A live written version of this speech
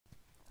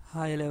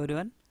Hi hello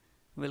everyone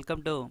welcome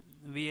to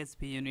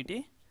VSP unity.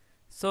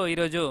 So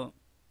ఈరోజు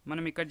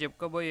మనం ఇక్కడ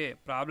చెప్పుకోబోయే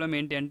ప్రాబ్లం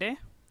ఏంటి అంటే,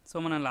 సో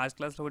మనం లాస్ట్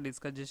క్లాస్లో కూడా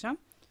డిస్కస్ చేసాం.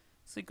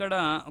 సో ఇక్కడ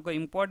ఒక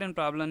ఇంపార్టెంట్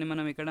ప్రాబ్లమ్ని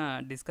మనం ఇక్కడ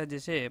డిస్కస్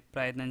చేసే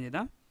ప్రయత్నం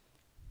చేద్దాం.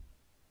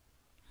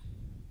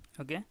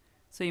 ఓకే,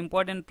 సో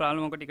ఇంపార్టెంట్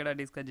ప్రాబ్లం ఒకటి ఇక్కడ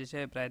డిస్కస్ చేసే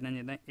ప్రయత్నం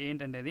చేద్దాం.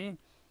 ఏంటంటే అది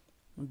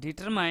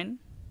డిటర్మైన్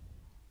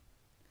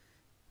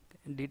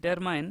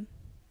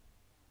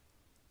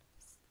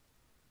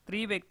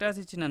 3 వెక్టర్స్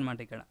ఇచ్చిందనమాట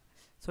ఇక్కడ.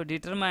 So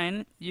determine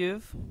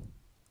if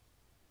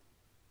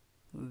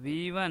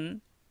v1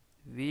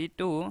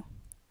 v2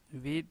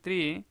 v3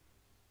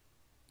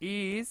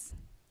 is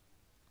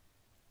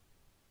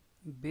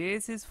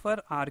basis for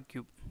r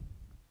cube.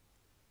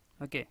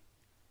 Okay,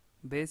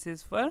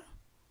 basis for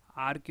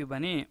r cube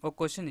అని ఒక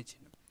క్వశ్చన్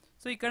ఇచ్చింది.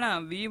 సో ఇక్కడ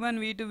v1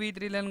 v2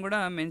 v3లను కూడా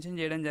మెన్షన్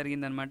చేయడం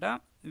జరిగిందనమాట.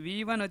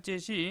 v1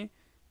 వచ్చేసి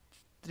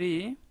 3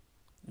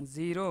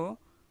 0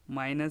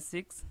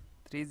 -6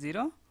 3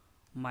 0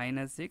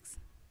 -6.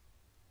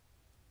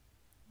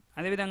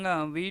 అదేవిధంగా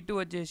v2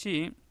 వచ్చేసి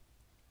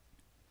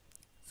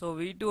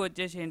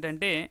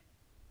ఏంటంటే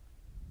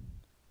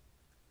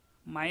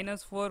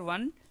 -4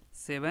 1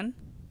 7.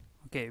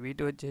 ఓకే,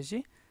 v2 వచ్చేసి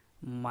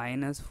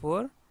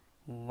 -4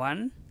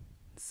 1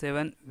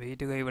 7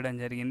 v2గా ఇవ్వడం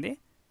జరిగింది.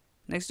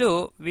 నెక్స్ట్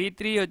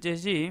v3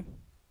 వచ్చేసి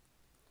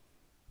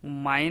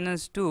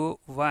 -2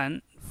 1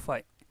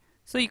 5.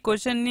 సో ఈ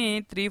క్వశ్చన్ని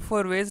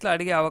 3-4 వేస్లో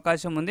అడిగే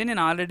అవకాశం ఉంది.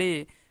 నేను ఆల్రెడీ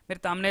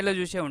మీరు తమ్నైల్లో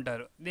చూసే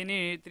ఉంటారు. దీన్ని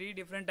 3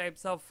 డిఫరెంట్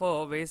టైప్స్ ఆఫ్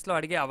వేస్లో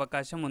అడిగే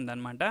అవకాశం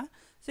ఉందన్నమాట.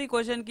 సో ఈ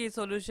క్వశ్చన్కి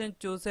సొల్యూషన్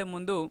చూసే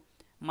ముందు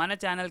మన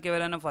ఛానల్కి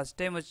ఎవరైనా ఫస్ట్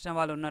టైం వచ్చిన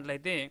వాళ్ళు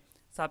ఉన్నట్లయితే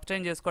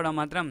సబ్స్క్రైబ్ చేసుకోవడం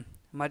మాత్రం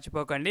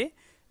మర్చిపోకండి.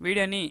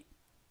 వీడియోని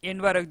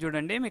ఎండ్ వరకు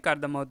చూడండి, మీకు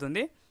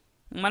అర్థమవుతుంది.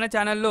 మన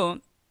ఛానల్లో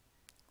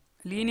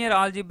లీనియర్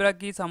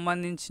ఆల్జిబ్రాకి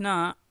సంబంధించిన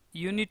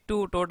యూనిట్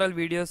 2 టోటల్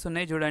వీడియోస్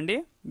ఉన్నాయి, చూడండి.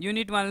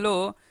 యూనిట్ 1లో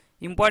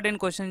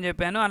ఇంపార్టెంట్ క్వశ్చన్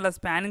చెప్పాను. అలా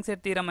స్పానింగ్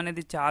సెట్ థీరం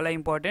అనేది చాలా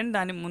ఇంపార్టెంట్,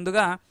 దాన్ని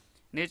ముందుగా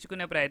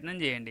నేర్చుకునే ప్రయత్నం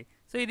చేయండి.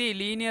 సో ఇది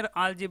లీనియర్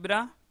ఆల్జిబ్రా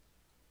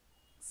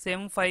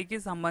SEM-5కి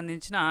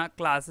సంబంధించిన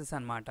క్లాసెస్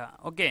అన్నమాట.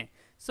 ఓకే,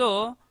 సో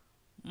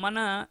మన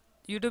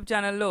యూట్యూబ్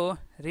ఛానల్లో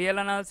రియల్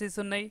అనాలిసిస్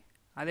ఉన్నాయి,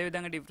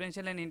 అదేవిధంగా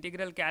డిఫరెన్షియల్ అండ్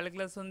ఇంటిగ్రల్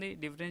క్యాలిక్యులస్ ఉంది,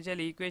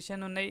 డిఫరెన్షియల్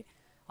ఈక్వేషన్ ఉన్నాయి,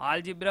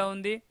 ఆల్జిబ్రా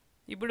ఉంది.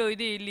 ఇప్పుడు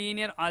ఇది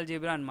లీనియర్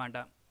ఆల్జిబ్రా అన్నమాట.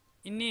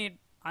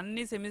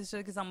 అన్ని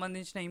సెమిస్టర్కి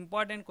సంబంధించిన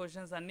ఇంపార్టెంట్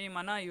క్వశ్చన్స్ అన్నీ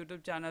మన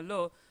యూట్యూబ్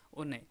ఛానల్లో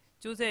ఉన్నాయి,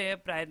 చూసే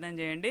ప్రయత్నం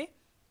చేయండి.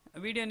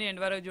 వీడియోని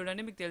ఎండ్ వరకు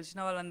చూడండి, మీకు తెలిసిన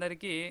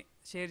వాళ్ళందరికీ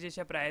షేర్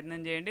చేసే ప్రయత్నం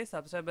చేయండి,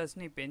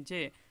 సబ్స్క్రైబర్స్ని పెంచే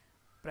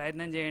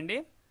ప్రయత్నం చేయండి.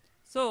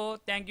 So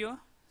thank you.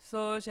 So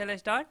shall I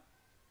start.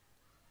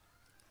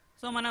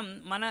 So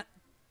మన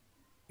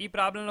ఈ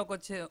ప్రాబ్లంలోకి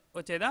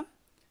వచ్చేద్దాం.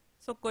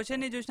 సో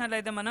క్వశ్చన్ని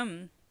చూసినట్లయితే మనం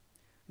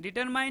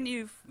determine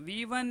if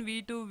v1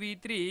 v2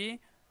 v3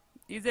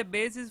 is a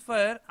basis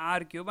for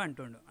r cube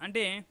అంటుండు.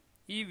 అంటే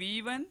ఈ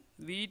v1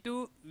 v2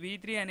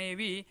 v3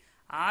 అనేవి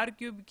r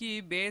క్యూబ్కి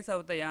బేస్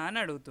అవుతాయా అని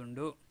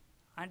అడుగుతుండు.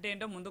 అంటే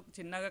ఏంటో ముందు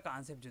చిన్నగా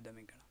కాన్సెప్ట్ చూద్దాం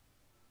ఇక్కడ.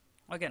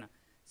 ఓకేనా,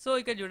 సో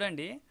ఇక్కడ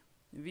చూడండి,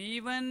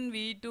 v1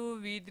 v2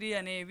 v3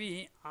 అనేవి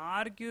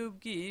r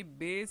క్యూబ్కి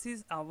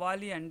బేసిస్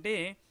అవ్వాలి అంటే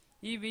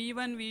ఈ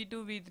v1 v2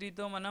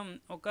 v3తో మనం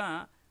ఒక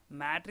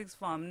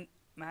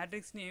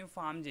మ్యాట్రిక్స్ని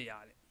ఫామ్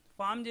చేయాలి.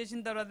 ఫామ్ చేసిన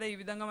తర్వాత ఈ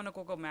విధంగా మనకు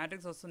ఒక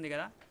మ్యాట్రిక్స్ వస్తుంది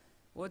కదా.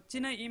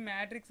 వచ్చిన ఈ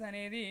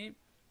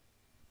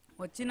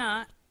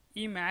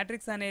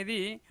మ్యాట్రిక్స్ అనేది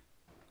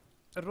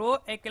రో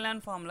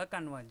ఎకెలాన్ ఫామ్లో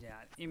కన్వర్ట్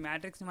చేయాలి. ఈ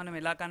మ్యాట్రిక్స్ని మనం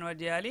ఎలా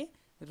కన్వర్ట్ చేయాలి?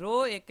 రో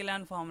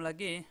ఎకెలాన్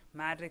ఫామ్లకి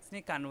మ్యాట్రిక్స్ని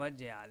కన్వర్ట్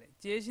చేయాలి.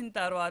 చేసిన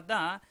తర్వాత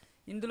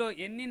ఇందులో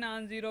ఎన్ని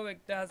నాన్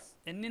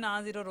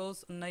జీరో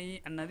రోస్ ఉన్నాయి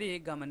అన్నది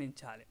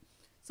గమనించాలి.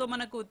 సో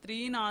మనకు 3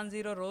 నాన్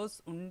జీరో రోస్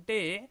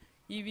ఉంటే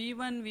ఈ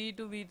v1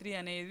 v2 v3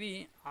 అనేవి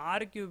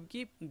r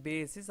క్యూబ్కి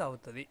బేసిస్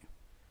అవుతుంది.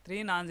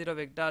 3 నాన్ జీరో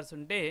వెక్టార్స్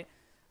ఉంటే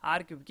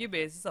r క్యూబ్కి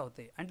బేసిస్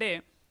అవుతాయి. అంటే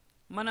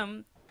మనం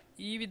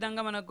ఈ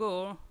విధంగా మనకు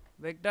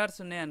వెక్టార్స్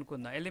ఉన్నాయి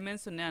అనుకుందాం,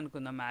 ఎలిమెంట్స్ ఉన్నాయి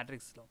అనుకుందాం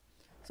మ్యాట్రిక్స్లో.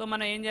 సో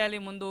మనం ఏం చేయాలి?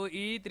 ముందు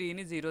ఈ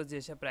 3ని జీరోస్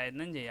చేసే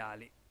ప్రయత్నం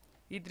చేయాలి.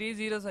 ఈ 3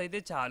 జీరోస్ అయితే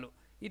చాలు.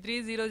 ఈ 3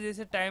 జీరోస్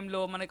చేసే టైంలో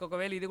మనకు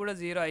ఒకవేళ ఇది కూడా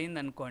జీరో అయింది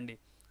అనుకోండి,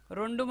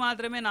 2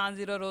 మాత్రమే నాన్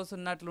జీరో రోస్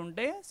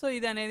ఉన్నట్లుంటే సో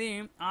ఇది అనేది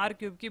r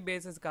క్యూబ్కి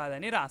బేసిస్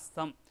కాదని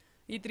రాస్తాం.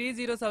 ఈ 3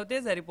 జీరోస్ అవుతే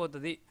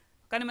సరిపోతుంది.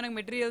 కానీ మనకు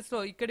మెటీరియల్స్లో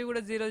ఇక్కడి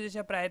కూడా జీరో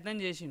చేసే ప్రయత్నం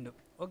చేసిండు.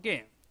 ఓకే,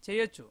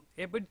 చేయొచ్చు.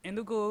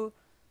 ఎందుకు?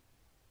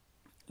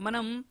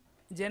 మనం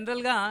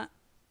జనరల్గా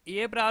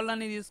ఏ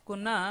ప్రాబ్లమ్ని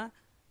తీసుకున్నా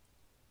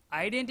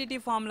ఐడెంటిటీ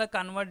ఫామ్లో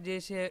కన్వర్ట్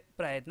చేసే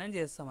ప్రయత్నం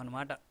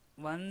చేస్తామన్నమాట.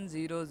 1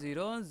 0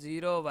 0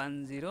 0 1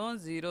 0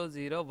 0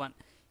 0 1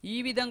 ఈ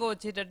విధంగా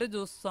వచ్చేటట్టు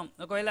చూస్తాం.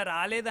 ఒకవేళ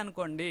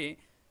రాలేదనుకోండి,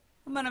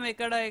 మనం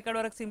ఎక్కడ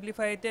వరకు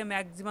సింప్లిఫై అయితే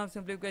మ్యాక్సిమం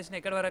సింప్లిఫికేషన్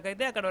ఎక్కడి వరకు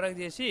అయితే అక్కడ వరకు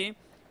చేసి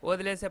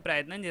వదిలేసే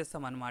ప్రయత్నం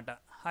చేస్తాం అనమాట.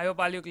 I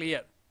hope all you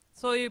clear.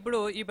 So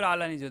ఇప్పుడు ఈ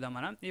ప్రాబ్లమ్ని చూద్దాం.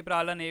 మనం ఈ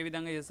ప్రాబ్లమ్ని ఏ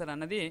విధంగా చేస్తారు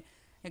అన్నది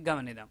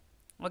గమనిద్దాం.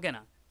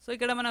 ఓకేనా, సో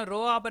ఇక్కడ మనం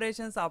రో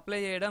ఆపరేషన్స్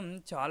అప్లై చేయడం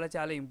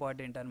చాలా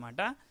ఇంపార్టెంట్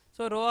అనమాట.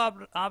 సో రో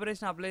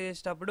ఆపరేషన్ అప్లై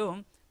చేసేటప్పుడు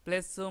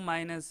ప్లస్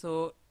మైనస్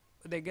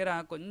దగ్గర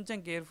కొంచెం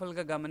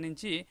కేర్ఫుల్గా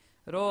గమనించి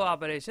రో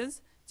ఆపరేషన్స్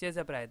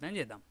చేసే ప్రయత్నం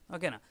చేద్దాం.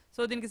 ఓకేనా.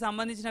 సో దీనికి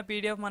సంబంధించిన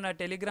పీడిఎఫ్ మన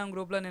టెలిగ్రామ్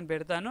గ్రూప్లో నేను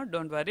పెడతాను,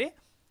 డోంట్ వరీ.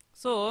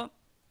 సో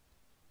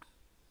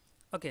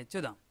ఓకే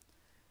చూద్దాం.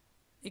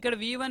 ఇక్కడ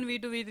v1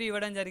 v2 v3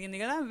 ఇవ్వడం జరిగింది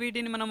కదా,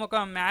 వీటిని మనం ఒక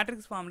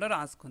మ్యాట్రిక్స్ ఫామ్లో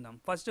రాసుకుందాం.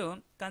 ఫస్ట్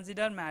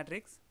కన్సిడర్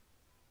మ్యాట్రిక్స్,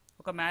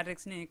 ఒక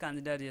మ్యాట్రిక్స్ని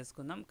కన్సిడర్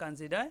చేసుకుందాం.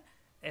 కన్సిడర్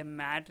ఏ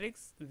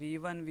matrix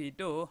v1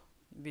 v2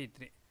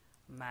 v3,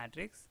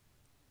 matrix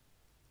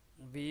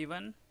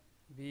v1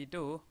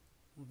 v2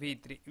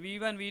 v3,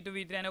 v1 v2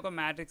 v3 అనే ఒక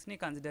మ్యాట్రిక్స్ని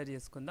కన్సిడర్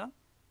చేసుకుందాం.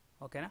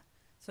 ఓకేనా?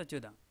 సో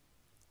చూద్దాం.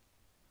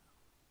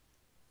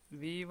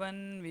 v1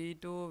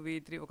 v2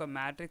 v3 ఒక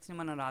మ్యాట్రిక్స్ని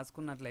మనం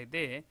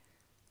రాసుకున్నట్లయితే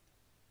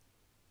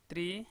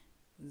 3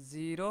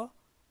 0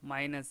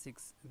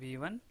 -6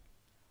 v1,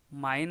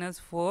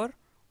 -4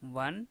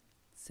 1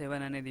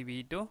 7 అనేది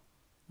v2,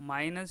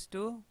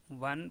 -2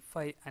 1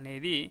 5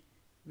 అనేది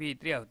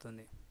v3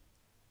 అవుతుంది.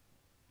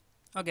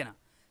 ఓకేనా?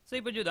 సో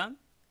ఇప్పుడు చూద్దాం.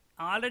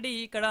 ఆల్రెడీ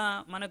ఇక్కడ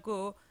మనకు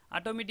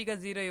ఆటోమేటిక్గా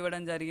 0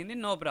 ఇవ్వడం జరిగింది,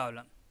 నో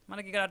ప్రాబ్లం.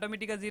 మనకి ఇక్కడ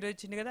ఆటోమేటిక్గా 0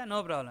 ఇచ్చింది కదా, నో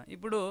ప్రాబ్లం.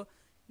 ఇప్పుడు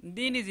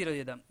దీన్ని 0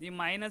 చేద్దాం. ఈ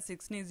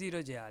 -6ని 0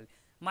 చేయాలి.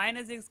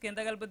 -6కి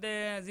ఎంత కలిపితే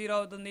 0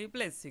 అవుతుంది?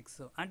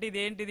 +6. అంటే ఇది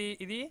ఏంటిది?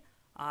 ఇది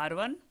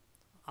R1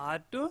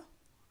 R2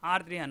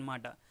 R3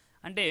 అనమాట.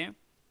 అంటే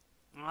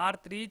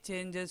R3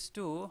 changes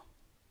to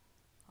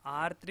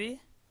R3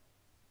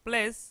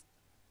 plus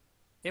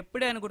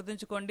ఎప్పుడే అని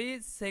గుర్తుంచుకోండి,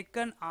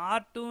 సెకండ్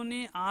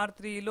R2ని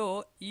R3లో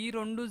ఈ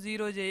రెండు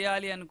 0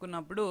 చేయాలి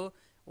అనుకున్నప్పుడు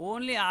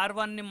ఓన్లీ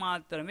R1ని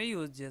మాత్రమే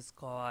యూజ్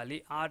చేసుకోవాలి,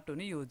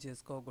 R2ని యూజ్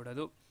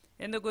చేసుకోకూడదు.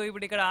 ఎందుకు?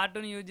 ఇప్పుడు ఇక్కడ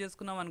R2ని యూజ్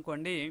చేసుకున్నాం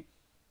అనుకోండి,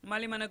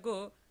 మళ్ళీ మనకు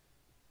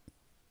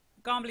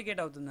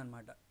కాంప్లికేట్ అవుతుంది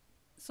అనమాట.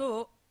 సో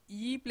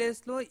ఈ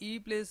ప్లేస్లో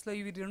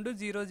ఇవి రెండు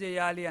 0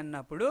 చేయాలి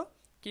అన్నప్పుడు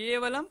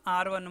కేవలం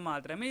R1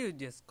 మాత్రమే యూజ్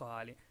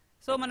చేసుకోవాలి.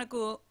 సో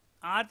మనకు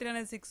R3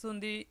 అనేది 6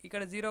 ఉంది,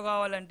 ఇక్కడ 0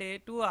 కావాలంటే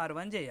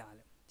 2R1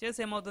 చేయాలి.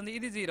 చేస్తే ఏమవుతుంది?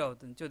 ఇది 0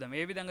 అవుతుంది. చూద్దాం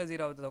ఏ విధంగా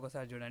 0 అవుతుంది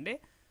ఒకసారి చూడండి.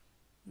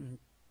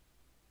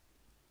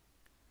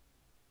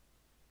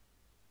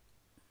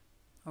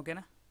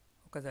 ఓకేనా?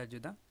 ఒకసారి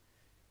చూద్దాం.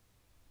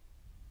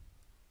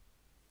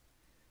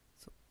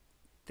 సో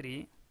 3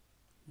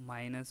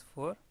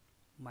 -4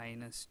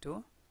 -2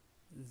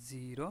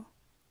 0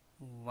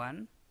 1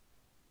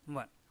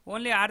 1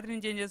 ఓన్లీ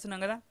R3ని చేంజ్ చేస్తున్నాం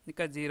కదా,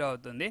 ఇక్కడ 0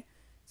 అవుతుంది.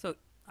 సో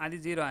అది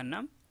 0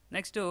 అన్నాం.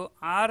 నెక్స్ట్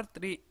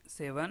R3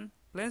 7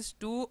 +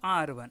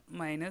 2R1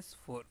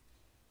 -4,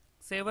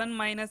 7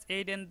 -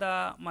 8 ఎంత?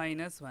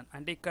 -1,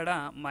 అంటే ఇక్కడ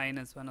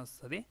 -1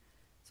 వస్తుంది.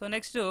 సో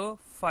నెక్స్ట్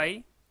 5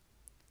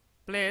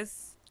 +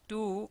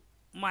 2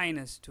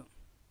 -2,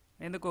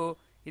 ఎందుకు?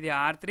 ఇది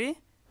R3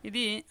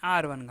 ఇది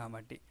R1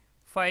 కాబట్టి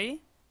 5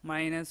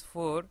 -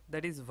 4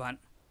 దట్ ఈస్ 1.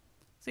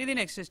 సో ఇది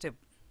నెక్స్ట్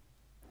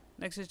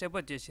స్టెప్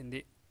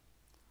వచ్చేసింది.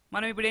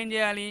 మనం ఇప్పుడు ఏం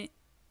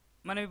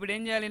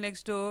చేయాలి?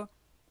 నెక్స్ట్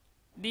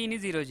దీన్ని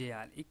 0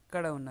 చేయాలి,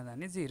 ఇక్కడ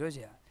ఉన్నదాన్ని 0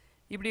 చేయాలి.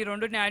 ఇప్పుడు ఈ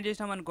రెండుని యాడ్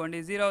చేసినాం అనుకోండి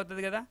 0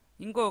 అవుతుంది కదా.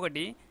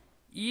 ఇంకొకటి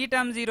ఈ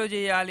టర్మ్ 0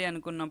 చేయాలి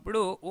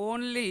అనుకున్నప్పుడు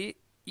ఓన్లీ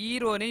ఈ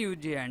రోని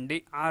యూజ్ చేయండి,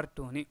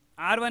 R2ని.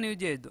 R1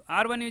 యూజ్ చేయొద్దు.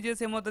 R1 యూజ్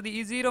చేస్తే ఏమవుతుంది?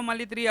 ఈ 0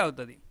 మళ్ళీ 3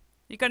 అవుతుంది,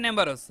 ఇక్కడ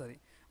నెంబర్ వస్తుంది.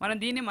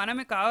 దీన్ని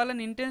మనమే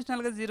కావాలని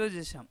ఇంటెన్షనల్గా 0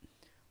 చేసాం,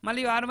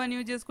 మళ్ళీ R1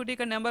 యూజ్ చేసుకుంటే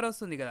ఇక్కడ నెంబర్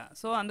వస్తుంది కదా.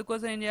 సో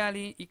అందుకోసం ఏం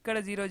చేయాలి? ఇక్కడ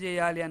 0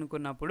 చేయాలి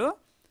అనుకున్నప్పుడు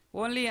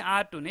ఓన్లీ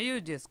R2ని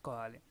యూజ్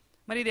చేసుకోవాలి.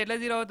 మరి ఇది ఎట్లా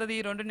 0 అవుతుంది?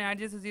 ఈ రెండుని యాడ్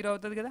చేస్తే 0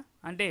 అవుతుంది కదా.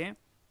 అంటే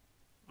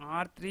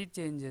R3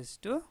 changes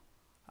to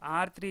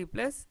R3 +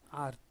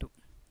 R2,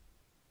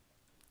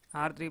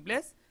 R3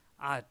 +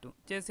 R2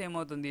 చేస్తే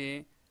ఏమవుతుంది?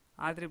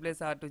 R3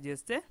 + R2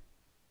 చేస్తే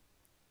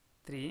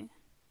 3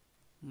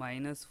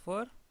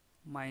 -4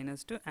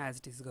 -2 యాజ్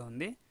ఇట్ ఈస్గా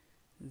ఉంది,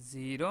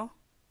 0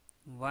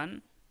 1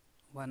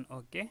 1.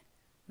 ఓకే,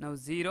 నవ్వు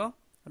 0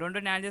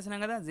 రెండుని యాడ్ చేసినాం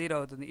కదా, 0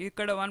 అవుతుంది.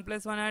 ఇక్కడ 1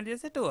 + 1 యాడ్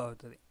చేస్తే 2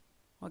 అవుతుంది.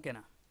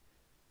 ఓకేనా?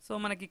 సో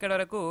మనకి ఇక్కడ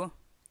వరకు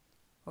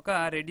ఒక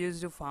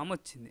రెడ్యూస్డ్ ఫామ్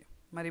వచ్చింది.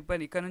 మరి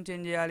ఇప్పుడు ఇక్కడ నుంచి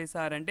ఏం చేయాలి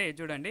సార్ అంటే,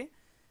 చూడండి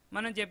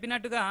మనం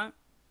చెప్పినట్టుగా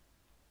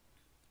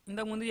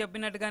ఇంతకుముందు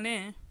చెప్పినట్టుగానే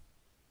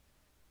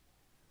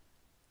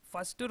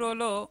ఫస్ట్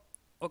రోలో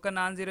ఒక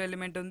నాన్ జీరో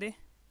ఎలిమెంట్ ఉంది,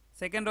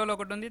 సెకండ్ రోలో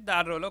ఒకటి ఉంది,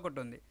 థర్డ్ రోలో ఒకటి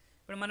ఉంది.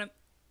 ఇప్పుడు మనం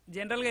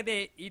జనరల్గా అయితే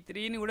ఈ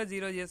 3ని కూడా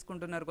 0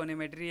 చేసుకుంటున్నారు, కొన్ని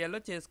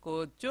మెటీరియల్లో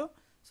చేసుకోవచ్చు.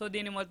 సో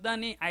దీని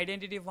మొత్తాన్ని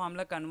ఐడెంటిటీ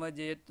ఫామ్లో కన్వర్ట్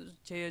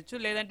చేయొచ్చు,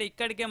 లేదంటే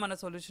ఇక్కడికే మన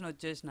సొల్యూషన్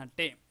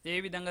వచ్చేసినట్టే. ఏ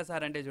విధంగా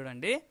సార్ అంటే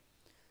చూడండి,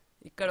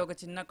 ఇక్కడ ఒక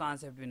చిన్న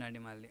కాన్సెప్ట్ వినండి.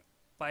 మళ్ళీ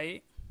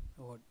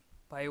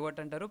పైవోట్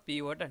అంటారు,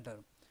 పీవోట్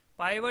అంటారు.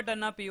 పైవోట్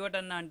అన్న పీవోట్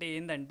అన్న అంటే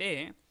ఏంటంటే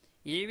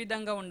ఏ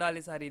విధంగా ఉండాలి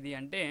సార్ ఇది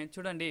అంటే,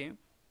 చూడండి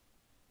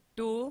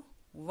 2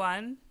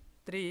 1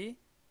 3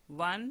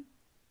 1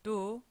 2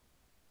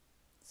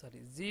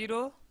 0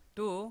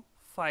 2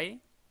 5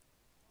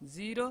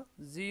 0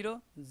 0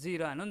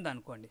 0 అని ఉంది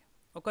అనుకోండి.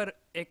 ఒక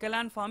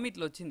ఎకలాన్ ఫామ్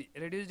ఇట్లా వచ్చింది,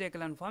 రెడ్యూస్డ్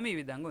ఎకలాన్ ఫామ్ ఈ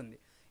విధంగా ఉంది.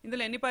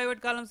 ఇందులో ఎన్ని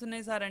పైవట్ కాలమ్స్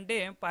ఉన్నాయి సార్ అంటే,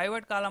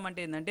 పైవట్ కాలం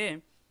అంటే ఏంటంటే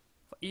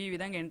ఈ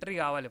విధంగా ఎంట్రీ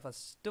కావాలి,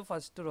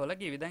 ఫస్ట్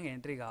రోలకి ఈ విధంగా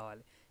ఎంట్రీ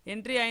కావాలి.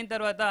 ఎంట్రీ అయిన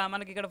తర్వాత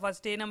మనకి ఇక్కడ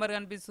ఫస్ట్ ఏ నెంబర్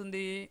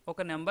కనిపిస్తుంది?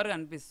 ఒక నెంబర్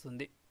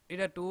కనిపిస్తుంది.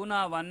 ఇక్కడ 2నా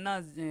 1నా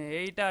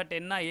 8ఆ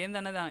 10ఆ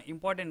ఏందన్నది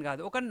ఇంపార్టెంట్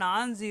కాదు, ఒక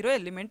నాన్ జీరో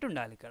ఎలిమెంట్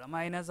ఉండాలి. ఇక్కడ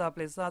మైనస్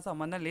ప్లస్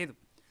సంబంధం లేదు,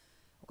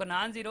 ఒక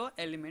నాన్ జీరో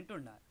ఎలిమెంట్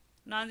ఉండాలి.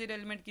 నాన్ జీరో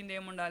ఎలిమెంట్ కింద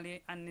ఏముండాలి?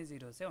 అన్ని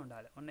జీరోసే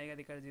ఉండాలి. ఉన్నాయి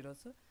కదా ఇక్కడ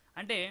జీరోస్.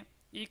 అంటే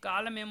ఈ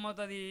కాలం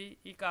ఏమవుతుంది,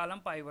 ఈ కాలం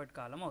పైవట్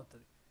కాలం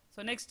అవుతుంది. సో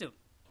నెక్స్ట్,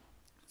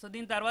 సో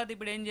దీని తర్వాత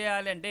ఇప్పుడు ఏం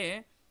చేయాలి అంటే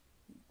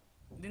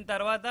దీని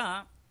తర్వాత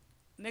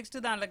నెక్స్ట్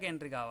దాంట్లోకి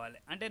ఎంట్రీ కావాలి,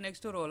 అంటే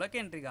నెక్స్ట్ రోలోకి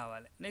ఎంట్రీ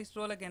కావాలి. Next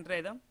రోలోకి entry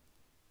అయిదాం.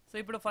 సో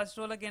ఇప్పుడు ఫస్ట్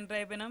రోలోకి ఎంట్రీ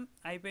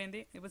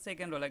అయిపోయింది. ఇప్పుడు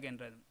సెకండ్ రోలోకి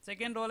ఎంట్రీ అయిదాం.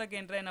 సెకండ్ రోలోకి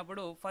ఎంట్రీ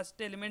అయినప్పుడు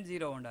ఫస్ట్ ఎలిమెంట్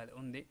 0 ఉండాలి,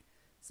 ఉంది.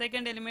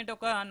 సెకండ్ ఎలిమెంట్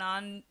ఒక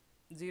నాన్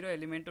జీరో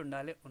ఎలిమెంట్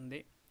ఉండాలి, ఉంది.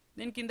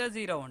 దీని కింద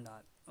 0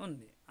 ఉండాలి,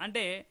 ఉంది.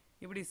 అంటే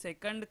ఇప్పుడు ఈ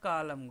సెకండ్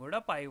కాలం కూడా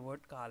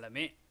పైవట్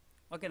కాలమే.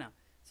 ఓకేనా.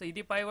 సో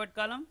ఇది పైవట్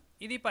కాలం,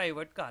 ఇది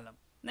పైవట్ కాలం.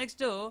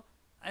 నెక్స్ట్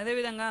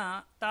అదేవిధంగా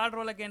థర్డ్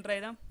రోలోకి ఎంటర్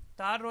అయిదాం.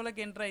 థర్డ్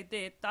రోలోకి ఎంటర్ అయితే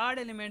థర్డ్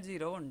ఎలిమెంట్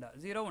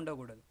 0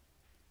 ఉండకూడదు.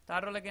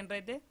 థర్డ్ రోలోకి ఎంటర్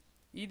అయితే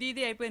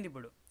ఇది అయిపోయింది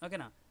ఇప్పుడు.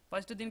 ఓకేనా.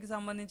 ఫస్ట్ దీనికి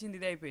సంబంధించింది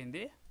ఇది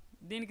అయిపోయింది,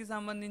 దీనికి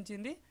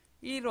సంబంధించింది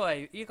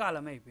ఈ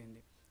కాలం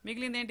అయిపోయింది.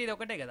 మిగిలింది ఏంటి, ఇది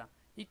ఒకటే కదా.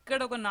 ఇక్కడ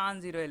ఒక నాన్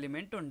జీరో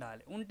ఎలిమెంట్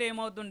ఉండాలి, ఉంటే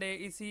ఏమవుతుండే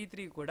ఈ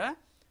C3 కూడా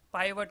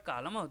పైవట్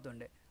కాలం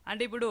అవుతుండే.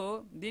 అంటే ఇప్పుడు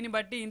దీన్ని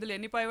బట్టి ఇందులో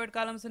ఎన్ని పైవట్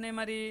కాలమ్స్ ఉన్నాయి,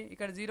 మరి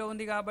ఇక్కడ 0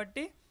 ఉంది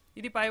కాబట్టి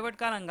ఇది పైవట్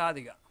కాలం కాదు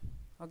ఇక.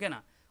 ఓకేనా.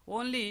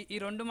 ఓన్లీ ఈ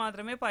రెండు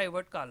మాత్రమే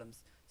పైవట్ కాలమ్స్.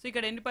 సో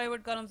ఇక్కడ ఎన్ని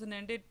పైవట్ కాలమ్స్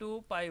ఉన్నాయంటే 2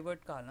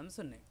 పైవట్ కాలమ్స్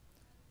ఉన్నాయి.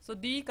 సో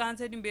ఈ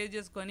కాన్సెప్ట్ని బేస్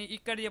చేసుకొని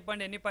ఇక్కడ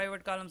చెప్పండి ఎన్ని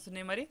పైవట్ కాలమ్స్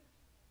ఉన్నాయి. మరి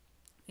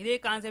ఇదే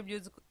కాన్సెప్ట్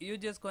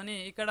యూజ్ చేసుకొని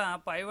ఇక్కడ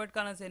పైవట్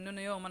కాలమ్స్ ఎన్ని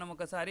ఉన్నాయో మనం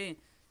ఒకసారి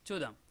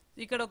చూద్దాం.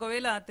 ఇక్కడ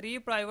ఒకవేళ 3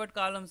 పైవట్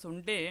కాలమ్స్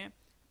ఉంటే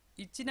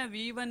ఇచ్చిన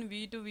v1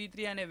 v2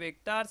 v3 అనే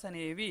వెక్టార్స్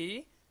అనేవి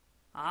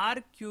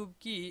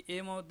R³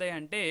 ఏమవుతాయి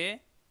అంటే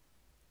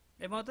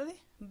ఏమవుతుంది,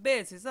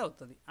 బేసిస్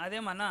అవుతుంది. అదే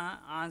మన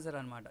ఆన్సర్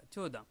అనమాట.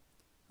 చూద్దాం.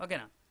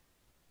 ఓకేనా.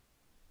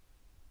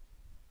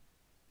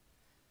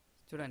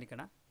 చూడండి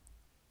ఇక్కడ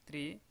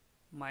 3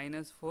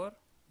 -4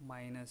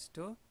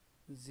 -2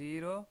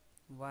 0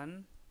 1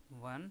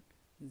 1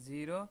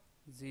 0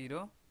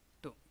 0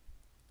 2.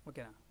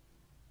 ఓకేనా.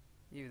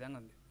 ఈ విధంగా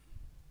ఉంది.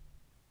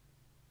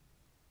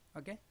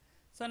 ఓకే.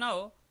 సో నా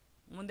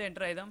ముందు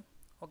ఎంటర్ అయిదాం.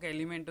 ఒక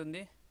ఎలిమెంట్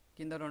ఉంది,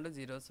 కింద 2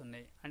 జీరోస్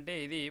ఉన్నాయి, అంటే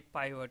ఇది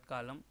పైవట్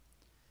కాలం.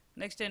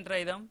 Next enter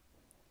అయిదాం.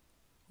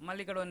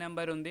 మళ్ళీ ఇక్కడ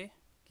నెంబర్ ఉంది,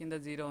 కింద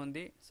 0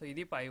 ఉంది, సో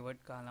ఇది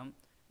పైవట్ కాలం.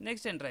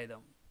 Next enter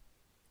అయిదాం.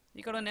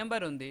 ఇక్కడ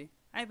నెంబర్ ఉంది,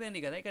 అయిపోయింది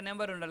కదా. ఇక్కడ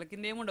నెంబర్ ఉండాలి,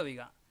 కింద ఏముండవు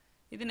ఇక.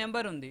 ఇది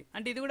నెంబర్ ఉంది,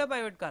 అంటే ఇది కూడా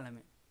పైవట్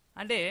కాలమే.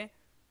 అంటే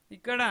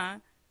ఇక్కడ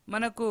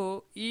మనకు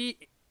ఈ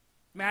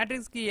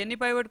మ్యాట్రిక్స్కి ఎన్ని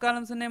పైవట్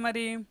కాలమ్స్ ఉన్నాయి,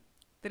 మరి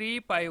 3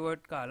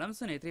 పైవట్ కాలమ్స్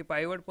ఉన్నాయి. 3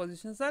 పైవట్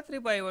పొజిషన్స్ 3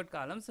 పైవట్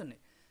కాలమ్స్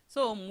ఉన్నాయి.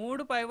 సో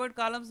 3 పైవట్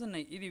కాలమ్స్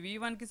ఉన్నాయి. ఇది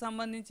v1కి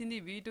సంబంధించింది,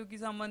 v2కి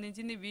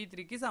సంబంధించింది,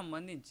 v3కి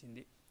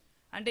సంబంధించింది.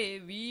 అంటే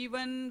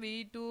v1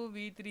 v2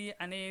 v3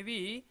 అనేవి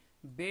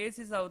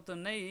బేసిస్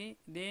అవుతున్నాయి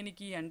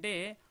దేనికి అంటే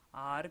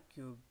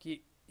R³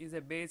 is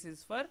a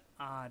basis for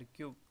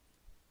R³.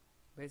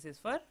 Basis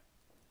for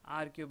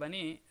R³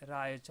 అని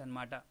రాయొచ్చు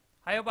అనమాట.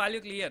 I hope all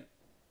you clear.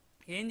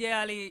 ఏం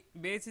చేయాలి,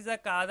 బేసిసా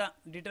కాదా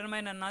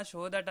డిటర్మైన్ అన్నా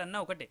షో దట్ అన్నా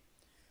ఒకటే.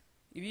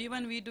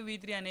 v1 v2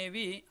 v3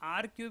 అనేవి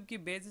R³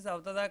 బేసిస్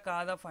అవుతుందా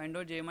కాదా ఫైండ్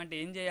అవుట్ చేయమంటే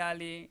ఏం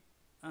చేయాలి,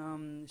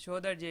 షో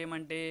దట్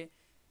చేయమంటే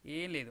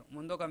ఏం లేదు,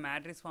 ముందు ఒక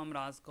మ్యాట్రిక్స్ ఫామ్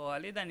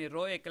రాసుకోవాలి, దాన్ని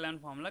రో ఎకలాన్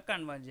ఫామ్లో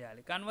కన్వర్ట్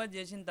చేయాలి. కన్వర్ట్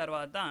చేసిన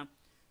తర్వాత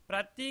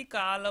ప్రతి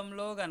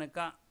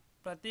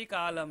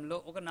కాలంలో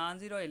ఒక నాన్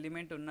జీరో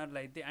ఎలిమెంట్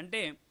ఉన్నట్లయితే,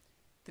 అంటే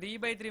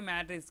 3/3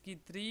 మ్యాట్రిక్స్కి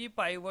 3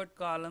 పైవట్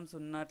కాలమ్స్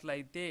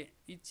ఉన్నట్లయితే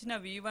ఇచ్చిన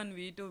v1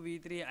 v2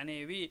 v3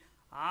 అనేవి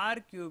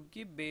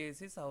R³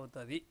 బేసిస్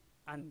అవుతుంది,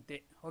 అంతే.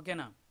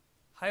 ఓకేనా.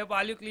 I hope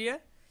all you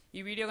clear.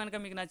 ఈ వీడియో కనుక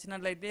మీకు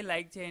నచ్చినట్లయితే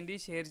లైక్ చేయండి,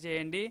 షేర్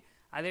చేయండి.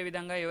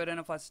 అదేవిధంగా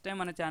ఎవరైనా ఫస్ట్ టైం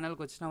మన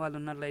ఛానల్కి వచ్చిన వాళ్ళు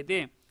ఉన్నట్లయితే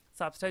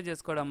సబ్స్క్రైబ్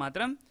చేసుకోవడం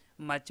మాత్రం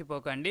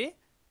మర్చిపోకండి.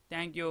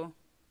 Thank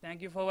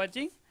you for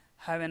watching.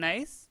 Have a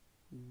nice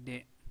day.